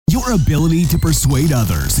Your ability to persuade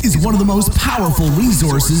others is one of the most powerful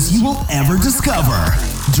resources you will ever discover.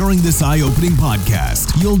 During this eye-opening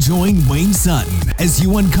podcast, you'll join Wayne Sutton as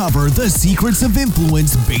you uncover the secrets of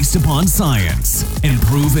influence based upon science and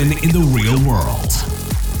proven in the real world.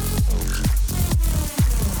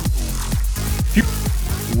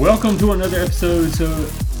 Welcome to another episode. So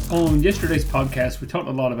on yesterday's podcast, we talked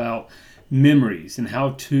a lot about memories and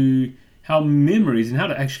how to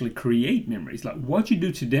actually create memories. Like what you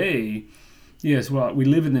do today, yes, well, we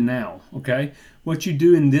live in the now, okay? What you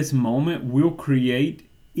do in this moment will create,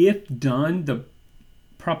 if done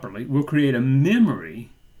properly, will create a memory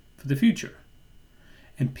for the future.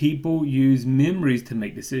 And people use memories to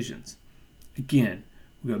make decisions. Again,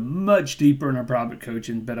 we go much deeper in our private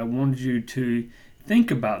coaching, but I wanted you to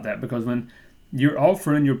think about that, because when you're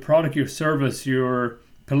offering your product, your service, your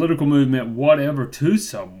political movement, whatever, to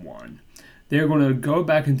someone, they're going to go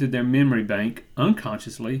back into their memory bank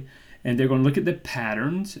unconsciously, and they're going to look at the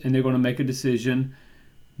patterns, and they're going to make a decision,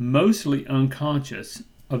 mostly unconscious,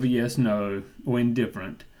 of a yes, no, or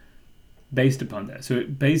indifferent, based upon that. So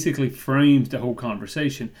it basically frames the whole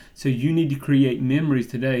conversation. So you need to create memories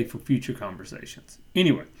today for future conversations.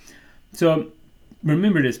 Anyway, so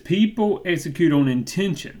remember this: people execute on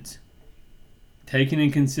intentions, taking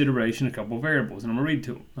in consideration a couple of variables, and I'm going to read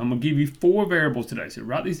to them. I'm going to give you 4 variables today, so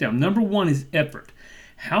write these down. Number 1 is effort.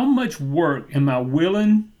 How much work am I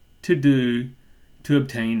willing to do to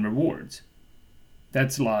obtain rewards?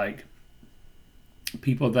 That's like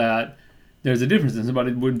people that, there's a difference in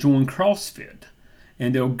somebody would join CrossFit,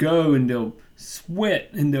 and they'll go and they'll sweat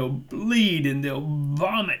and they'll bleed and they'll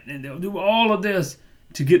vomit and they'll do all of this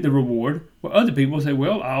to get the reward. Well, other people say,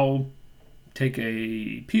 well, I'll take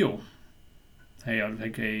a pill. Hey, I'll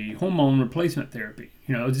take a hormone replacement therapy.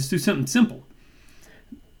 I'll just do something simple.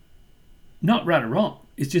 Not right or wrong.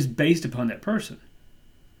 It's just based upon that person.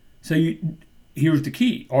 So here's the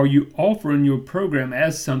key. Are you offering your program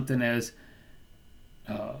as something as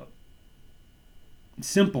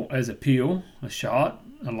simple as a pill, a shot,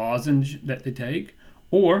 a lozenge that they take?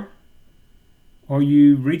 Or are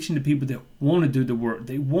you reaching the people that want to do the work?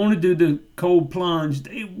 They want to do the cold plunge.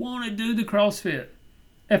 They want to do the CrossFit.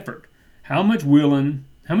 Effort. How much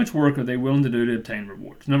work are they willing to do to obtain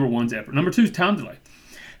rewards? Number 1 is effort. Number 2 is time delay.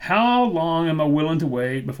 How long am I willing to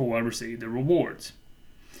wait before I receive the rewards?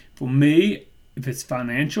 For me, if it's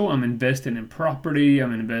financial, I'm investing in property.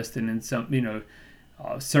 I'm investing in some,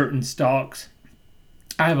 certain stocks.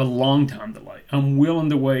 I have a long time delay. I'm willing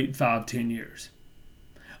to wait 5-10 years.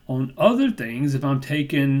 On other things, if I'm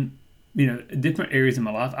taking, different areas of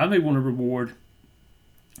my life, I may want a reward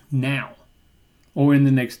now or in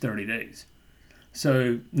the next 30 days.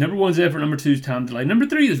 So number 1 is effort. Number 2 is time delay. Number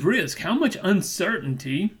 3 is risk. How much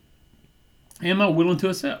uncertainty am I willing to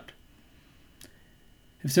accept?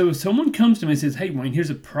 If someone comes to me and says, hey, Wayne, here's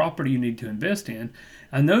a property you need to invest in,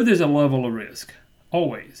 I know there's a level of risk,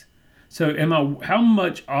 always. So how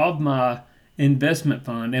much of my investment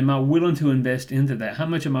fund am I willing to invest into that? How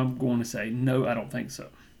much am I going to say, no, I don't think so?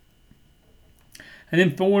 And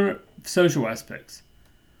then 4, social aspects.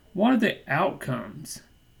 What are the outcomes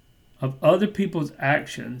of other people's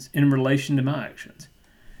actions in relation to my actions?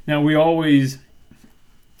 Now, we always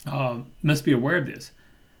must be aware of this.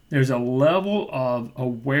 There's a level of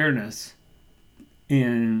awareness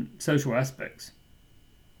in social aspects.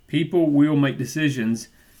 People will make decisions.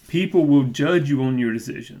 People will judge you on your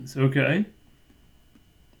decisions, okay?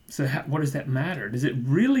 So what does that matter? Does it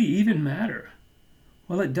really even matter?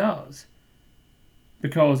 Well, it does.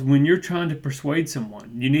 Because when you're trying to persuade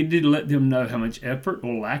someone, you need to let them know how much effort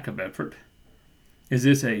or lack of effort. Is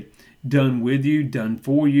this a done with you, done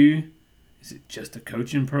for you? Is it just a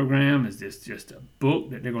coaching program? Is this just a book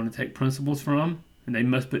that they're going to take principles from and they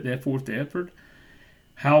must put forth the effort?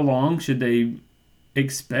 How long should they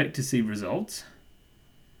expect to see results?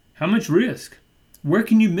 How much risk? Where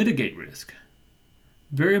can you mitigate risk?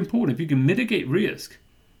 Very important. If you can mitigate risk,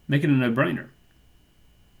 make it a no-brainer.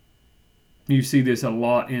 You see this a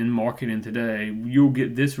lot in marketing today. You'll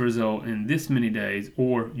get this result in this many days,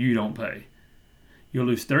 or you don't pay. You'll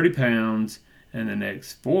lose 30 pounds in the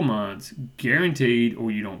next 4 months, guaranteed,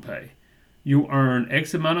 or you don't pay. You'll earn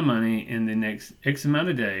X amount of money in the next X amount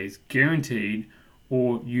of days, guaranteed,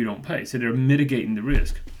 or you don't pay. So they're mitigating the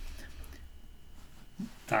risk.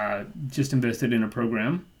 I just invested in a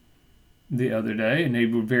program the other day, and they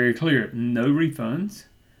were very clear. No refunds.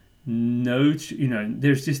 No,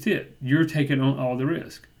 there's just it. You're taking on all the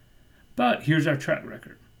risk. But here's our track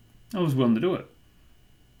record. I was willing to do it.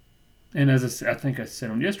 And as I think I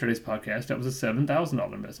said on yesterday's podcast, that was a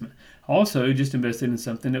 $7,000 investment. Also, just invested in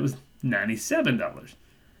something that was $97.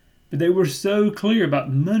 But they were so clear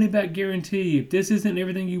about money back guarantee. If this isn't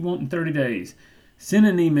everything you want in 30 days, send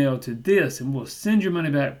an email to this and we'll send your money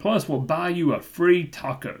back. Plus, we'll buy you a free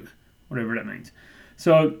taco, whatever that means.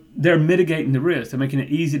 So they're mitigating the risk. They're making it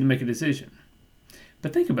easy to make a decision.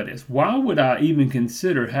 But think about this. Why would I even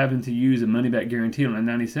consider having to use a money-back guarantee on a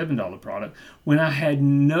 $97 product when I had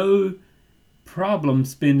no problem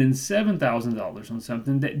spending $7,000 on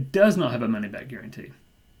something that does not have a money-back guarantee?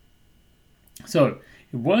 So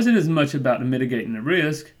it wasn't as much about mitigating the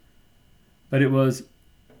risk, but it was,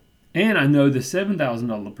 and I know the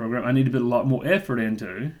 $7,000 program I need to put a lot more effort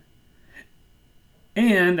into,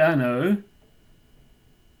 and I know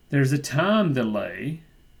there's a time delay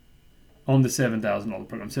on the $7,000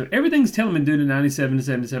 program. So everything's telling me to do the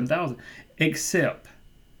 $97,000 to $77,000,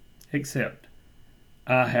 except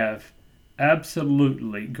I have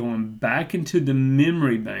absolutely going back into the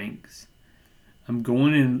memory banks. I'm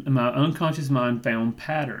going in my unconscious mind, found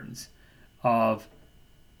patterns of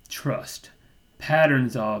trust,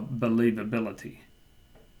 patterns of believability,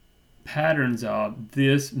 patterns of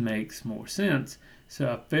this makes more sense.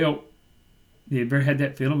 So I felt, you ever had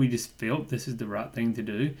that feeling? We just felt this is the right thing to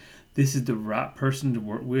do. This is the right person to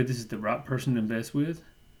work with. This is the right person to invest with.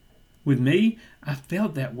 With me, I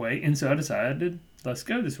felt that way, and so I decided, let's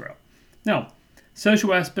go this route. Now,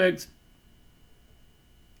 social aspects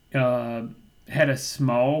had a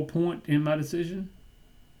small point in my decision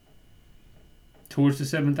towards the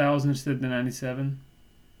 7,000 instead of the 97.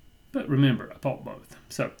 But remember, I bought both.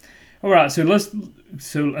 So, all right. So let's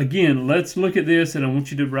look at this, and I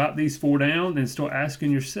want you to write these 4 down and start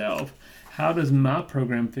asking yourself, how does my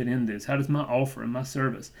program fit in this? How does my offer and my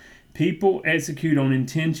service? People execute on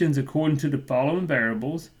intentions according to the following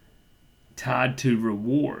variables tied to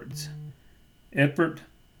rewards: effort,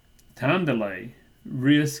 time delay,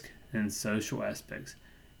 risk, and social aspects.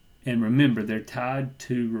 And remember, they're tied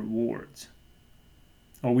to rewards.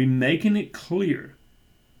 Are we making it clear?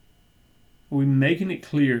 Are we making it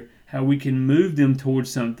clear how we can move them towards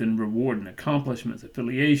something rewarding? Accomplishments,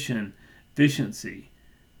 affiliation, efficiency,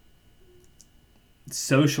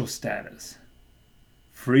 social status,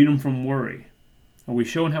 freedom from worry. Are we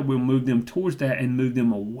showing how we'll move them towards that and move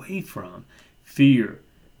them away from fear,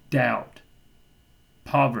 doubt,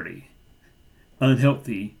 poverty,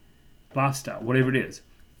 unhealthy lifestyle, whatever it is?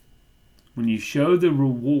 When you show the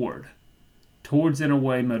reward towards and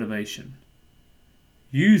away motivation,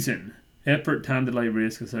 using effort, time delay,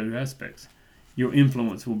 risk, and social aspects, your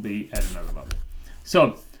influence will be at another level.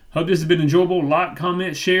 So, hope this has been enjoyable. Like,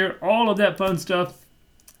 comment, share, all of that fun stuff.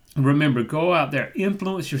 And remember, go out there,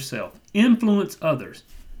 influence yourself, influence others,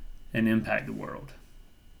 and impact the world.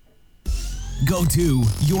 Go to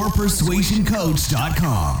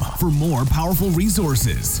yourpersuasioncoach.com for more powerful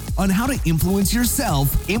resources on how to influence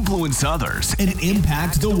yourself, influence others, and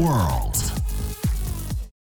impact the world.